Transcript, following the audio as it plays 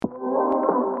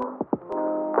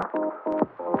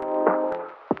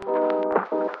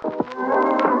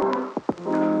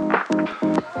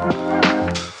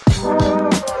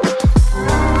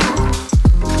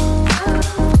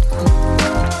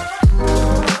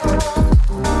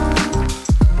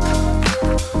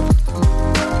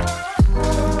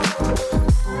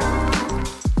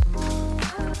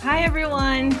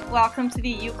welcome to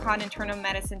the UConn Internal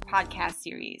Medicine podcast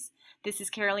series. This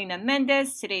is Carolina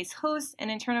Mendez, today's host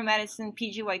and Internal Medicine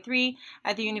PGY3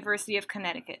 at the University of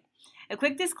Connecticut. A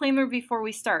quick disclaimer before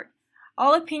we start.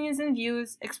 All opinions and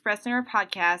views expressed in our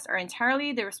podcast are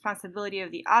entirely the responsibility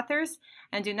of the authors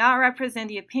and do not represent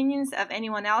the opinions of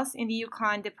anyone else in the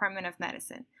UConn Department of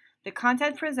Medicine. The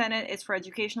content presented is for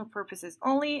educational purposes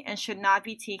only and should not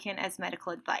be taken as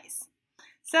medical advice.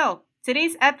 So,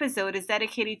 today's episode is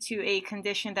dedicated to a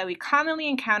condition that we commonly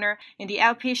encounter in the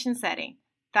outpatient setting,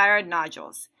 thyroid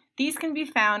nodules. These can be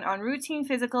found on routine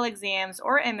physical exams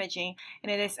or imaging,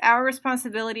 and it is our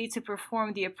responsibility to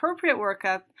perform the appropriate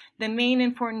workup, the main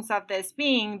importance of this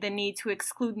being the need to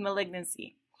exclude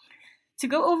malignancy. To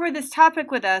go over this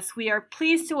topic with us, we are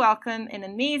pleased to welcome an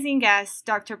amazing guest,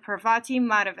 Dr. Parvati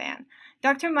Madhavan.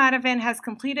 Dr. Madhavan has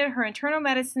completed her internal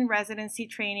medicine residency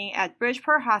training at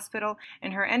Bridgeport Hospital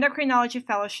and her endocrinology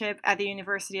fellowship at the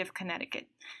University of Connecticut.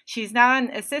 She's now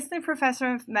an assistant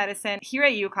professor of medicine here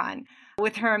at UConn,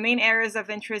 with her main areas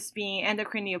of interest being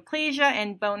endocrine neoplasia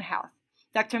and bone health.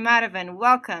 Dr. Madhavan,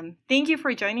 welcome. Thank you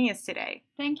for joining us today.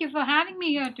 Thank you for having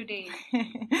me here today.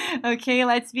 Okay,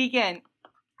 let's begin.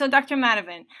 So, Dr.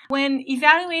 Madhavan, when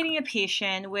evaluating a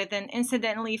patient with an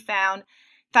incidentally found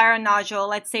thyroid nodule,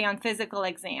 let's say on physical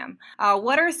exam,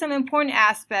 what are some important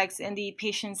aspects in the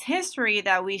patient's history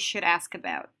that we should ask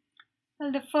about?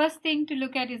 Well, the first thing to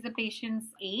look at is the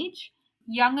patient's age.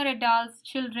 Younger adults,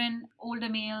 children, older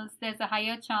males, there's a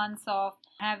higher chance of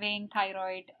having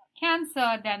thyroid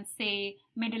cancer than, say,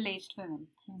 middle-aged women.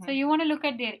 Mm-hmm. So you want to look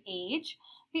at their age.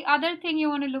 The other thing you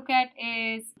want to look at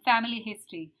is family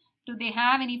history. Do they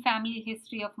have any family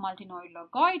history of multinodular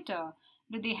goiter?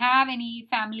 Do they have any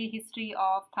family history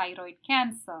of thyroid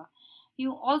cancer?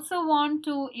 You also want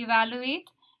to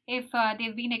evaluate if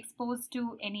they've been exposed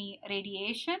to any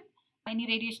radiation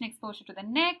exposure to the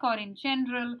neck or in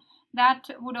general. That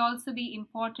would also be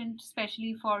important,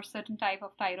 especially for certain type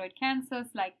of thyroid cancers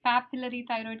like papillary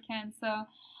thyroid cancer.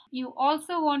 You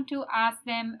also want to ask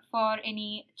them for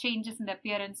any changes in the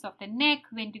appearance of the neck.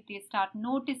 When did they start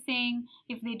noticing?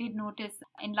 If they did notice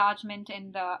enlargement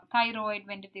in the thyroid,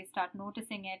 when did they start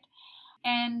noticing it?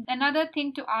 And another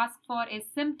thing to ask for is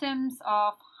symptoms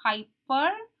of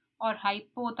hyper or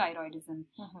hypothyroidism.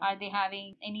 Mm-hmm. Are they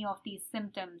having any of these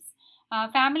symptoms?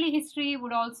 Family history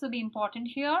would also be important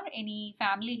here. Any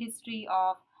family history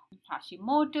of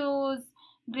Hashimoto's,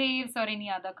 Graves, or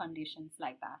any other conditions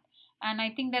like that. And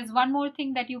I think there's one more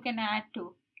thing that you can add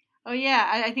to. Oh,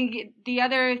 yeah. I think the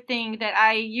other thing that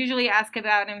I usually ask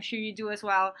about, and I'm sure you do as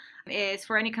well, is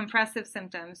for any compressive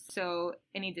symptoms. So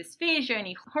any dysphagia,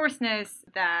 any hoarseness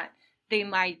that they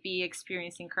might be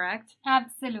experiencing, correct?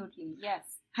 Absolutely, yes.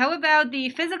 How about the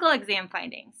physical exam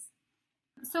findings?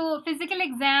 So physical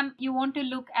exam, you want to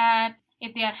look at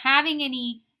if they are having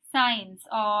any signs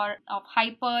of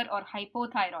hyper or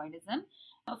hypothyroidism.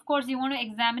 Of course, you want to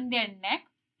examine their neck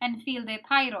and feel their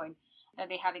thyroid. Are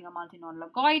they having a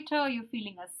multinodular goiter? Are you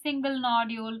feeling a single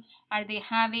nodule? Are they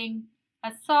having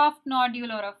a soft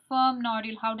nodule or a firm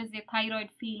nodule? How does their thyroid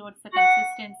feel? What's the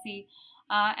consistency?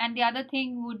 And the other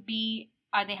thing would be,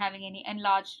 are they having any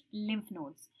enlarged lymph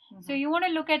nodes? Mm-hmm. So you want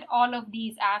to look at all of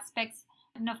these aspects.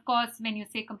 And of course, when you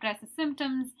say compressive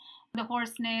symptoms, the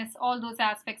hoarseness, all those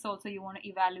aspects also you want to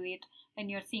evaluate when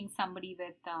you're seeing somebody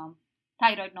with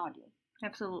thyroid nodule.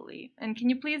 Absolutely. And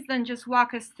can you please then just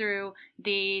walk us through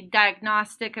the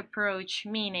diagnostic approach,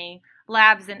 meaning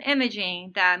labs and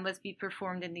imaging that must be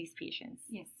performed in these patients?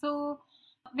 Yes. So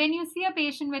when you see a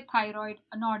patient with thyroid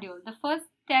nodule, the first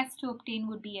test to obtain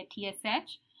would be a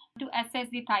TSH to assess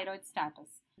the thyroid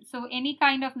status. So any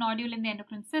kind of nodule in the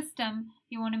endocrine system,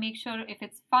 you want to make sure if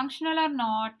it's functional or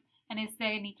not, and is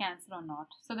there any cancer or not.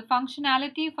 So the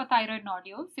functionality for thyroid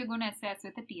nodules, you're going to assess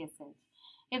with a TSH.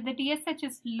 If the TSH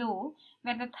is low,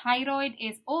 where the thyroid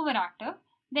is overactive,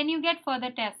 then you get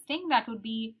further testing. That would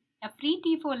be a free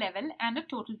T4 level and a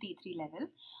total T3 level.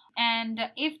 And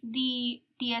if the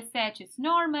TSH is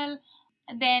normal,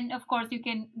 then of course you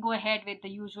can go ahead with the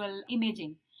usual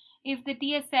imaging. If the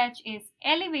TSH is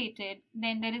elevated,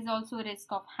 then there is also a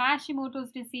risk of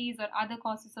Hashimoto's disease or other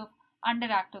causes of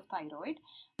underactive thyroid.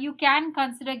 You can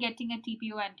consider getting a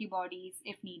TPO antibodies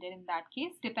if needed in that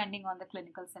case, depending on the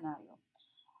clinical scenario.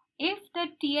 If the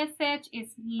TSH is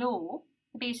low,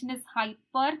 the patient is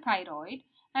hyperthyroid,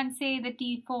 and say the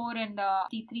T4 and the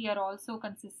T3 are also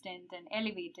consistent and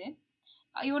elevated,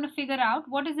 you want to figure out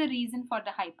what is the reason for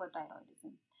the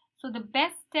hyperthyroidism. So the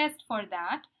best test for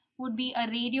that would be a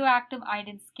radioactive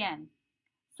iodine scan.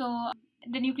 So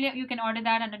you can order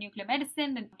that under nuclear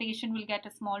medicine. The patient will get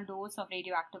a small dose of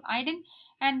radioactive iodine,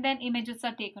 and then images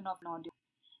are taken of nodule.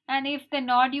 And if the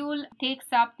nodule takes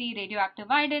up the radioactive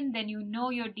iodine, then you know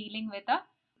you're dealing with a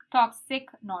toxic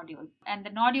nodule. And the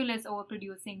nodule is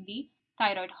overproducing the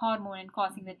thyroid hormone and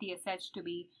causing the TSH to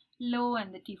be low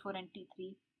and the T4 and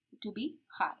T3 to be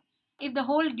high. If the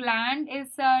whole gland is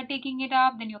taking it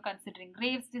up, then you're considering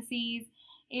Graves' disease.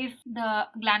 If the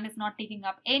gland is not taking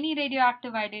up any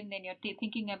radioactive iodine, then you're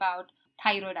thinking about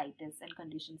thyroiditis and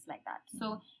conditions like that.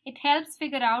 So it helps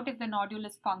figure out if the nodule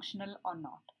is functional or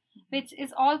not, which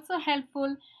is also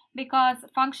helpful because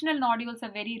functional nodules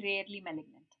are very rarely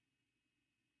malignant.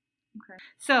 Okay.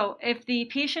 So if the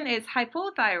patient is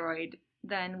hypothyroid,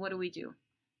 then what do we do?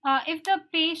 If the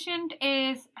patient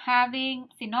is having,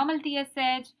 say, normal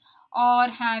TSH or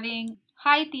having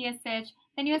high TSH,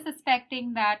 then you're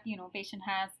suspecting that, patient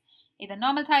has either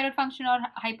normal thyroid function or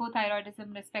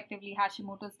hypothyroidism, respectively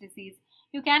Hashimoto's disease.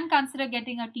 You can consider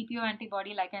getting a TPO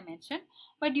antibody, like I mentioned,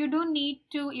 but you do need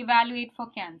to evaluate for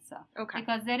cancer. Okay.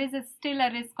 Because there is still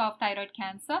a risk of thyroid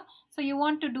cancer. So you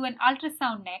want to do an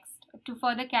ultrasound next to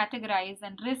further categorize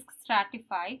and risk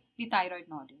stratify the thyroid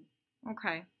nodule.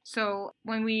 Okay, so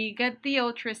when we get the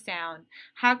ultrasound,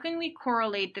 how can we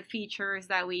correlate the features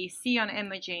that we see on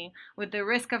imaging with the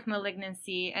risk of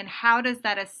malignancy, and how does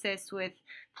that assist with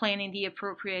planning the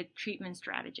appropriate treatment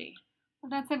strategy? Well,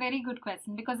 that's a very good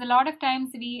question, because a lot of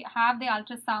times we have the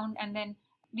ultrasound and then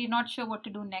we're not sure what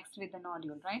to do next with the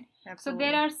nodule, right? Absolutely.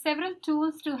 So there are several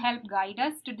tools to help guide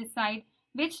us to decide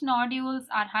which nodules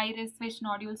are high risk, which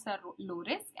nodules are low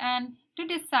risk, and to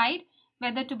decide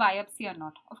whether to biopsy or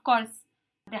not. Of course,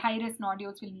 the high risk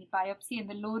nodules will need biopsy and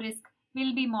the low risk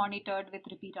will be monitored with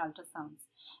repeat ultrasounds.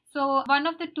 So one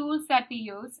of the tools that we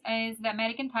use is the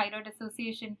American Thyroid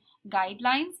Association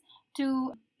guidelines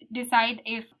to decide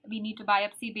if we need to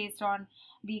biopsy based on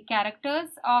the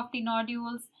characters of the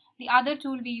nodules. The other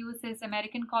tool we use is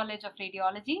American College of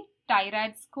Radiology,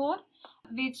 TI-RADS score,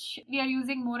 which we are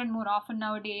using more and more often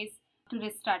nowadays to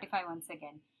risk stratify once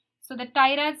again. So the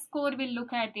TI-RADS score will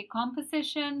look at the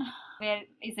composition. Where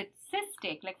is it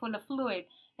cystic, like full of fluid?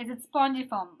 Is it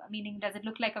spongiform, meaning does it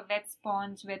look like a wet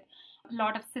sponge with a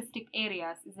lot of cystic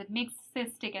areas? Is it mixed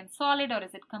cystic and solid, or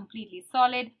is it completely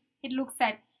solid? It looks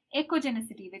at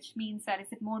echogenicity, which means that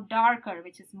is it more darker,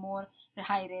 which is more the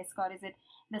high risk, or is it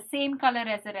the same color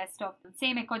as the rest of the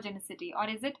same echogenicity, or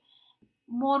is it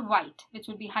more white, which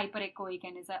would be hyperechoic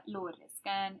and is a lower risk?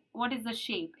 And what is the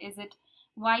shape? Is it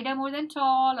wider more than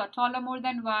tall or taller more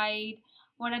than wide?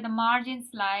 What are the margins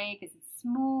like? Is it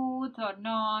smooth or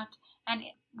not? And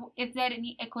is there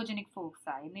any echogenic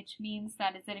foci, which means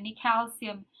that is there any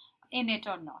calcium in it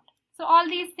or not? So all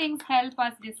these things help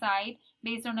us decide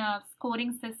based on a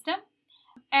scoring system.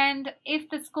 And if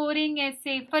the scoring is,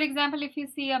 say, for example, if you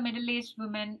see a middle-aged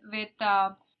woman with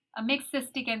a mixed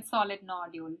cystic and solid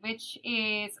nodule, which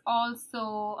is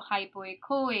also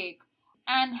hypoechoic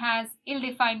and has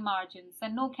ill-defined margins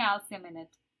and no calcium in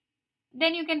it,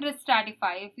 then you can risk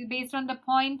stratify. If you based on the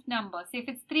point number, say if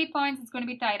it's 3 points, it's going to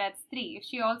be TI-RADS 3. If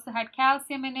she also had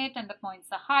calcium in it and the points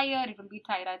are higher, it will be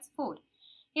TI-RADS 4.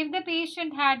 If the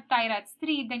patient had TI-RADS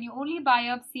 3, then you only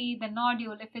biopsy the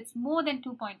nodule if it's more than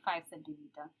 2.5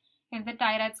 centimeter. If the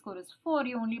TI-RADS score is 4,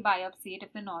 you only biopsy it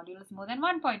if the nodule is more than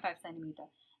 1.5 centimeter.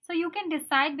 So you can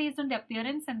decide based on the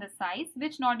appearance and the size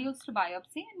which nodules to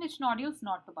biopsy and which nodules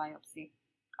not to biopsy.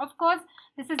 Of course,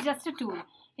 this is just a tool.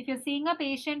 If you're seeing a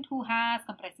patient who has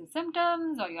compressive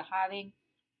symptoms, or you're having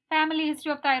family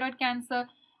history of thyroid cancer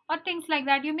or things like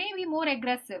that, you may be more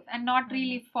aggressive and not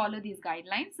really follow these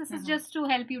guidelines. This is just to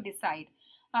help you decide.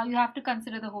 You have to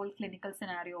consider the whole clinical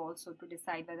scenario also to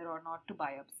decide whether or not to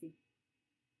biopsy.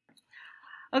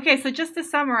 Okay, so just to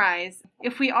summarize,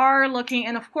 if we are looking,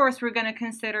 and of course we're going to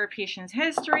consider patient's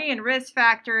history and risk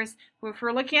factors. If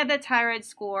we're looking at the TI-RADS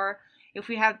score, if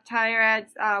we have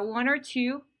TI-RADS 1 or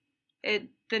 2,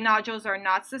 the nodules are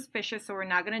not suspicious, so we're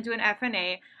not going to do an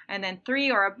FNA. And then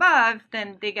 3 or above,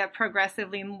 then they get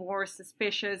progressively more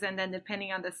suspicious. And then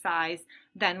depending on the size,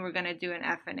 then we're going to do an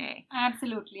FNA.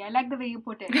 Absolutely. I like the way you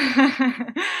put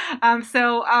it.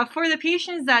 So for the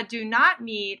patients that do not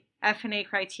meet FNA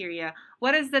criteria,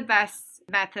 what is the best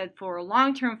method for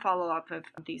long-term follow-up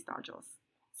of these nodules?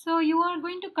 So you are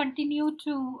going to continue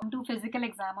to do physical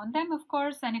exam on them, of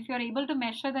course, and if you are able to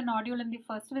measure the nodule in the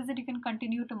first visit, you can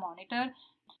continue to monitor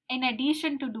in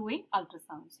addition to doing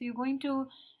ultrasounds. So you're going to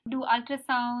do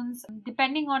ultrasounds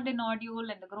depending on the nodule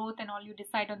and the growth and all. You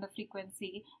decide on the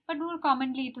frequency, but more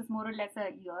commonly it is more or less a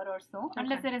year or so. Okay.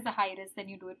 Unless there is a high risk, then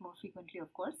you do it more frequently,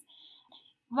 of course.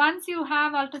 Once you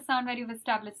have ultrasound where you've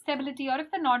established stability, or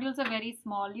if the nodules are very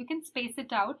small, you can space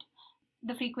it out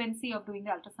the frequency of doing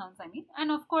the ultrasounds, I mean.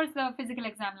 And of course, the physical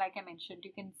exam, like I mentioned,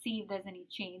 you can see if there's any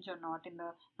change or not in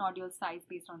the nodule size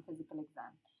based on physical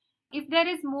exam. If there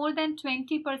is more than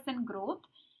 20% growth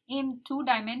in 2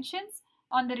 dimensions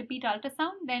on the repeat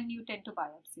ultrasound, then you tend to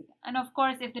biopsy them. And of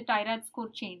course, if the thyroid score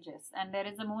changes and there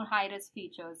is a more high-risk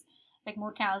features, like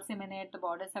more calcium in it, the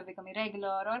borders have become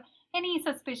irregular, or any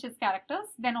suspicious characters,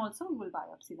 then also you will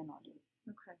biopsy the nodule.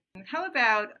 Okay. How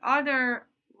about other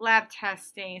lab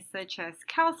testing such as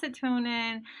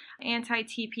calcitonin,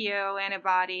 anti-TPO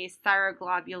antibodies,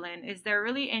 thyroglobulin? Is there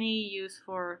really any use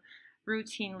for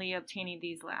routinely obtaining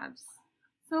these labs?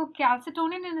 So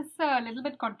calcitonin is a little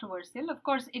bit controversial. Of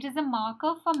course, it is a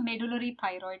marker for medullary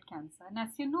thyroid cancer. And as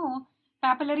you know,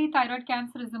 papillary thyroid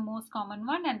cancer is the most common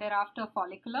one, and thereafter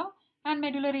follicular, and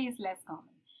medullary is less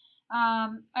common.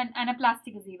 And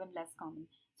anaplastic is even less common.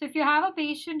 So if you have a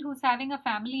patient who's having a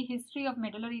family history of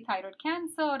medullary thyroid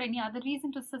cancer or any other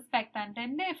reason to suspect that,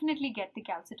 then definitely get the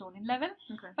calcitonin level.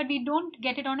 Okay. But we don't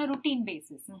get it on a routine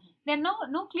basis. Mm-hmm. There are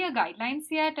no clear guidelines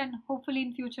yet, and hopefully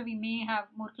in future we may have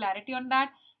more clarity on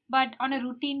that. But on a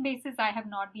routine basis, I have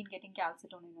not been getting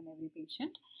calcitonin on every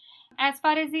patient. As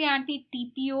far as the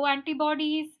anti-TPO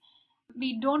antibodies,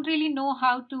 we don't really know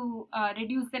how to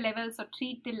reduce the levels or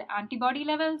treat the antibody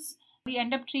levels. We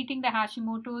end up treating the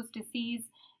Hashimoto's disease.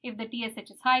 If the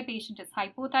TSH is high, patient is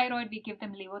hypothyroid, we give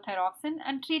them levothyroxine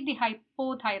and treat the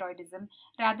hypothyroidism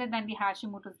rather than the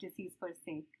Hashimoto's disease per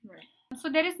se. Right. So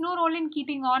there is no role in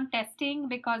keeping on testing,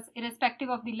 because irrespective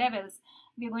of the levels,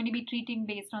 we are going to be treating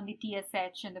based on the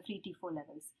TSH and the free T4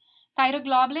 levels.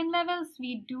 Thyroglobulin levels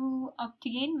we do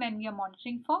obtain when we are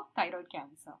monitoring for thyroid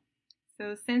cancer.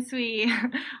 So since we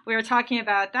were talking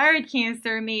about thyroid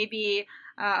cancer, maybe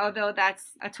although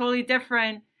that's a totally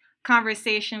different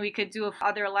conversation we could do with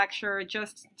other lecture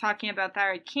just talking about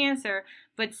thyroid cancer,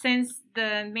 but since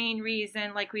the main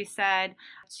reason, like we said,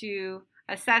 to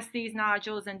assess these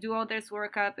nodules and do all this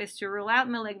workup is to rule out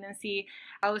malignancy,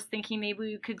 I was thinking maybe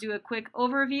we could do a quick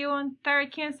overview on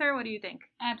thyroid cancer. What do you think?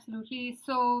 Absolutely.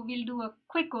 So we'll do a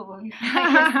quick overview.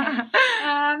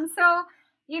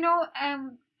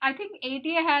 I think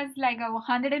ATA has like a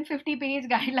 150-page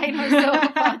guideline or so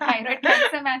for thyroid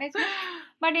cancer management.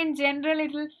 But in general,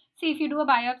 it'll see if you do a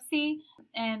biopsy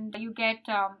and you get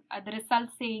the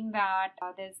results saying that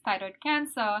there's thyroid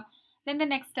cancer, then the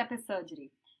next step is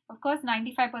surgery. Of course,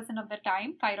 95% of the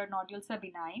time, thyroid nodules are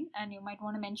benign, and you might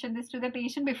want to mention this to the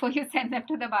patient before you send them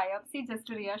to the biopsy just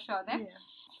to reassure them. Yeah.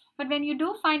 But when you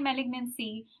do find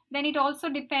malignancy, then it also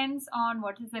depends on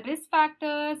what is the risk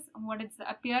factors, what is the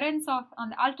appearance of on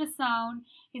the ultrasound,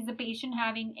 is the patient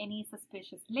having any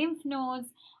suspicious lymph nodes,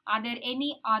 are there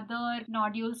any other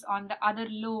nodules on the other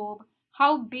lobe,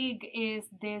 how big is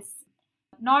this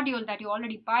nodule that you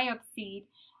already biopsied,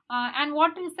 and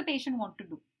what does the patient want to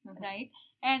do, right?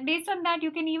 And based on that, you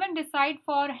can even decide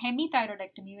for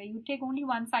hemithyroidectomy, where you take only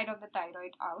one side of the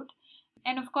thyroid out.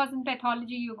 And of course, in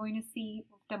pathology, you're going to see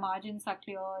if the margins are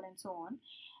clear and so on,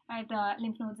 and the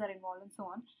lymph nodes are involved and so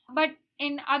on. But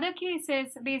in other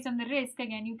cases, based on the risk,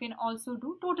 again, you can also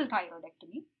do total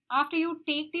thyroidectomy. After you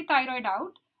take the thyroid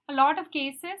out, a lot of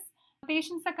cases,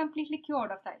 patients are completely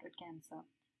cured of thyroid cancer.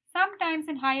 Sometimes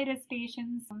in high-risk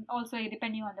patients, also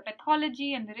depending on the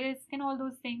pathology and the risk and all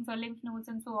those things, or lymph nodes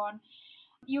and so on,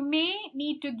 you may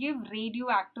need to give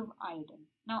radioactive iodine.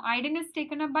 Now, iodine is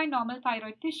taken up by normal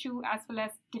thyroid tissue as well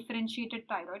as differentiated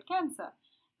thyroid cancer.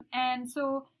 And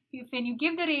so, when you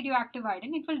give the radioactive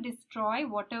iodine, it will destroy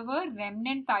whatever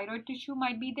remnant thyroid tissue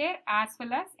might be there, as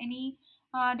well as any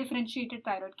differentiated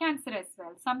thyroid cancer as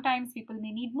well. Sometimes people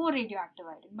may need more radioactive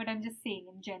iodine, but I'm just saying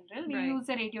in general, we use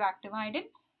a radioactive iodine.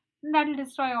 That will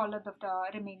destroy all of the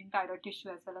remaining thyroid tissue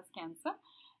as well as cancer.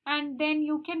 And then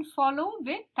you can follow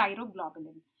with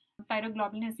thyroglobulin.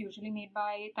 Thyroglobulin is usually made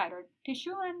by thyroid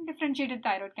tissue and differentiated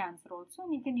thyroid cancer also.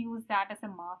 And you can use that as a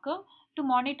marker to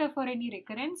monitor for any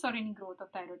recurrence or any growth of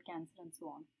thyroid cancer and so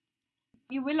on.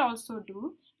 You will also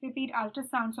do repeat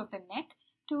ultrasounds of the neck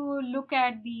to look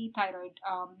at the thyroid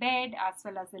bed as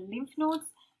well as the lymph nodes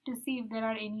to see if there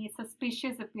are any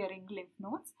suspicious appearing lymph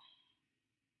nodes.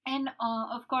 And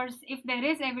of course, if there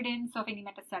is evidence of any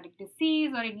metastatic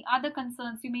disease or any other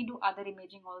concerns, you may do other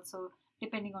imaging also,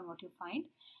 depending on what you find.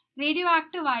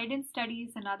 Radioactive iodine study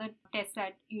is another test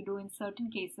that you do in certain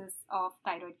cases of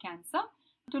thyroid cancer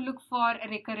to look for a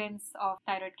recurrence of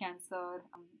thyroid cancer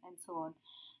and so on.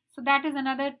 So that is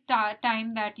another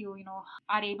time that you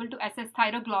are able to assess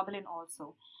thyroglobulin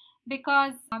also,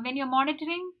 because when you're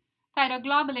monitoring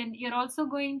thyroglobulin, you're also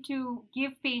going to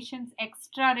give patients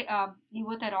extra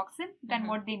levothyroxine than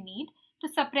what they need to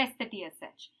suppress the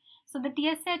TSH. So the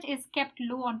TSH is kept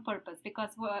low on purpose because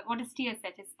what is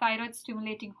TSH? It's thyroid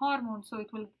stimulating hormone, so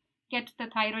it will get the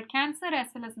thyroid cancer as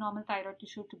well as normal thyroid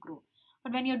tissue to grow.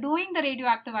 But when you're doing the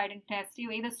radioactive iodine test, you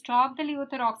either stop the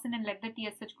levothyroxine and let the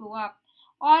TSH go up,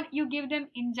 or you give them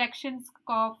injections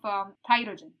of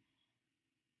thyrogen.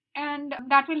 And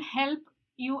that will help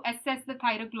you assess the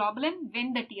thyroglobulin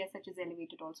when the TSH is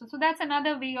elevated also. So that's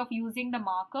another way of using the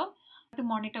marker to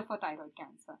monitor for thyroid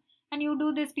cancer. And you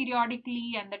do this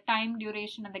periodically, and the time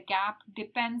duration and the gap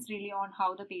depends really on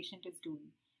how the patient is doing.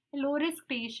 A low-risk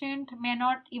patient may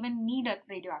not even need a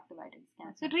radioactive iodine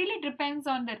scan. So it really depends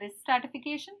on the risk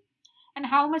stratification, and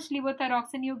how much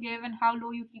levothyroxine you give and how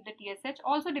low you keep the TSH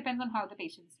also depends on how the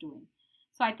patient is doing.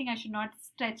 So I think I should not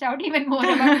stretch out even more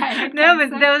about thyroid No, cancer.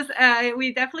 but those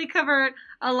we definitely covered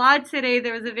a lot today.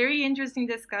 There was a very interesting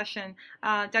discussion.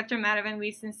 Dr. Madhavan,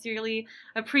 we sincerely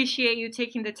appreciate you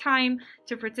taking the time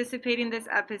to participate in this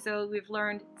episode. We've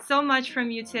learned so much from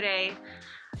you today.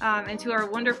 And to our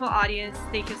wonderful audience,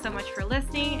 thank you so much for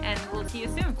listening, and we'll see you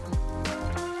soon.